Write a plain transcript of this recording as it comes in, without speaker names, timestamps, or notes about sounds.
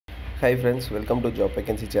Hi friends, welcome to Job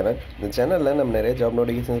Vacancy channel. இந்த சேனலில் நம்ம நிறைய ஜாப்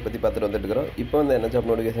நோட்டிஃபிகேஷன்ஸ் பற்றி பார்த்துட்டு வந்துட்டு இருக்கிறோம். இப்போ வந்து என்ன ஜாப்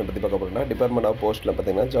நோட்டிஃபிகேஷன் பற்றி பார்க்க போகிறோம்னா டிபார்ட்மெண்ட் ஆஃப் போஸ்ட்டில்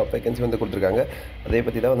பார்த்தீங்கன்னா ஜாப் வேகன்சி வந்து கொடுத்துருக்காங்க. அதை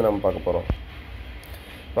பற்றி தான் வந்து நம்ம பார்க்க போகிறோம்.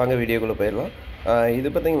 வாங்க வீடியோக்குள்ளே போயிடலாம். இது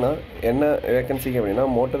பார்த்திங்கன்னா என்ன வேகன்சிக்கு அப்படின்னா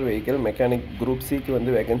மோட்டார் வெஹிக்கிள் மெக்கானிக் குரூப் சிக்கு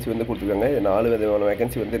வந்து வேகன்சி வந்து கொடுத்துருக்காங்க. இது 4 விதமான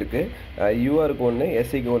வேகன்சி வந்து இருக்குது. யூஆருக்கு 1,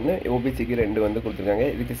 எஸ்சிக்கு 1, ஓபிசிக்கு 2 வந்து கொடுத்துருக்காங்க.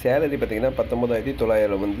 இதுக்கு சேலரி பார்த்திங்கன்னா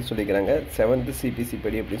 19,900 வந்து சொல்லிக்கிறாங்க. 7th சிபிசி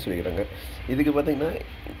படி அப்படின்னு சொல்லிக்கிறாங்க. இதுக்கு பார்த்திங்கன்னா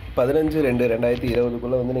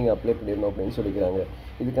 15/2/2020 வந்து நீங்கள் அப்ளை பண்ணிடணும் அப்படின்னு சொல்லிக்கிறாங்க.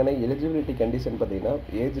 இதுக்கான எலிஜிபிலிட்டி கண்டிஷன் பார்த்திங்கன்னா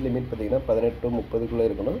ஏஜ் லிமிட் பார்த்திங்கன்னா 18 to 30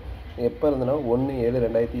 இருக்கணும். எப்போ இருந்ததுன்னா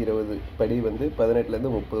 1/7/2020 படி வந்து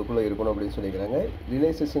 18லேருந்து 30 இருக்கணும் அப்படின்னு சொல்லிக்கிறாங்க.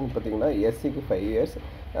 ரிலேஷன் பார்த்திங்கன்னா எஸ்சிக்கு 5 years,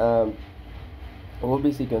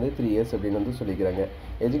 ஓபிசிக்கு வந்து 3 years அப்படின்னு வந்து சொல்லிக்கிறாங்க.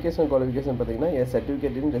 எஜுகேஷன் குவாலிஃபிகேஷன் பார்த்திங்கன்னா எ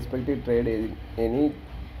certificate in respective trade any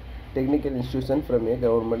technical institution from A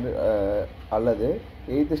government அல்லது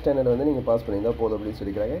 8th ஸ்டாண்டர்ட் வந்து நீங்கள் பாஸ் பண்ணியிருந்தால் போதும் அப்படின்னு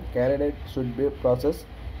சொல்லிக்கிறாங்க. Candidate should be process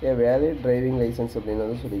A valid driving licence அப்படின்னு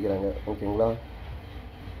வந்து சொல்லிக்கிறாங்க. ஓகேங்களா.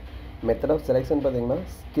 மெத்தட் ஆஃப் செலெக்ஷன் பார்த்தீங்கன்னா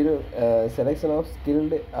selection of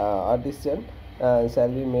skilled ஆர்டிஸ்டன்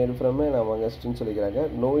shall be made from an amongstன்னு சொல்லிக்கிறாங்க.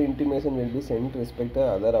 No intimation will be sent respect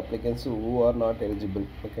other applicants who are not eligible.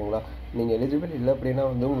 ஓகேங்களா. நீங்கள் eligible இல்லை அப்படின்னா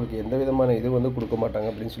வந்து உங்களுக்கு எந்த விதமான இது வந்து கொடுக்க மாட்டாங்க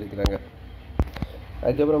அப்படின்னு சொல்லிக்கிறாங்க.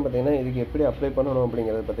 அதுக்கப்புறம் பார்த்திங்கன்னா இதுக்கு எப்படி அப்ளை பண்ணணும்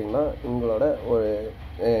அப்படிங்கிறது பார்த்திங்கன்னா உங்களோட ஒரு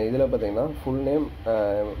இதில் பார்த்திங்கன்னா ஃபுல் நேம்,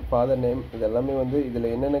 ஃபாதர் நேம், இது எல்லாமே வந்து இதில்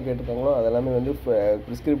என்னென்ன கேட்டிருக்காங்களோ அதெல்லாமே வந்து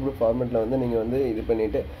ப்ரிஸ்கிரிப்டிவ் ஃபார்மேட்டில் வந்து நீங்கள் வந்து இது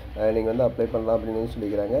பண்ணிவிட்டு நீங்கள் வந்து அப்ளை பண்ணலாம் அப்படின்னு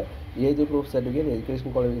சொல்லிக்கிறாங்க. Age proof certificate,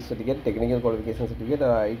 education qualification certificate, technical qualification certificate,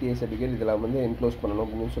 ITI certificate இதெல்லாம் வந்து என்க்ளோஸ் பண்ணணும்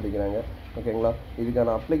அப்படின்னு சொல்லிக்கிறாங்க. ஓகேங்களா.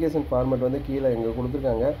 இதுக்கான அப்ளிகேஷன் ஃபார்மேட் வந்து கீழே இங்கே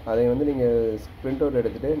கொடுத்துருக்காங்க. அதை வந்து நீங்கள் பிரிண்ட் அவுட்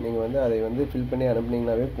எடுத்துகிட்டு நீங்கள் வந்து அதை வந்து ஃபில் பண்ணி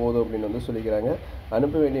அனுப்புனீங்கன்னாவே போதும் அப்படின்னு வந்து சொல்லிக்கிறாங்க.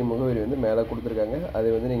 அனுப்ப வேண்டிய முகவரி வந்து மேலே கொடுத்துருக்காங்க. அதை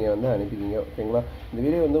வந்து நீங்கள் வந்து அனுப்பிக்கிங்க. ஓகேங்களா. இந்த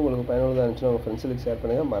வீடியோ வந்து உங்களுக்கு பயனுள்ளதாக இருந்துச்சுன்னா உங்கள் ஃப்ரெண்ட்ஸுக்கு ஷேர்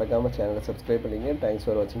பண்ணுங்கள். மறக்காமல் சேனலை சப்ஸ்கிரைப் பண்ணிங்க. தேங்க்ஸ்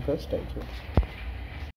ஃபார் வாட்சிங் ஃபர்ஸ்ட். தேங்க்யூ.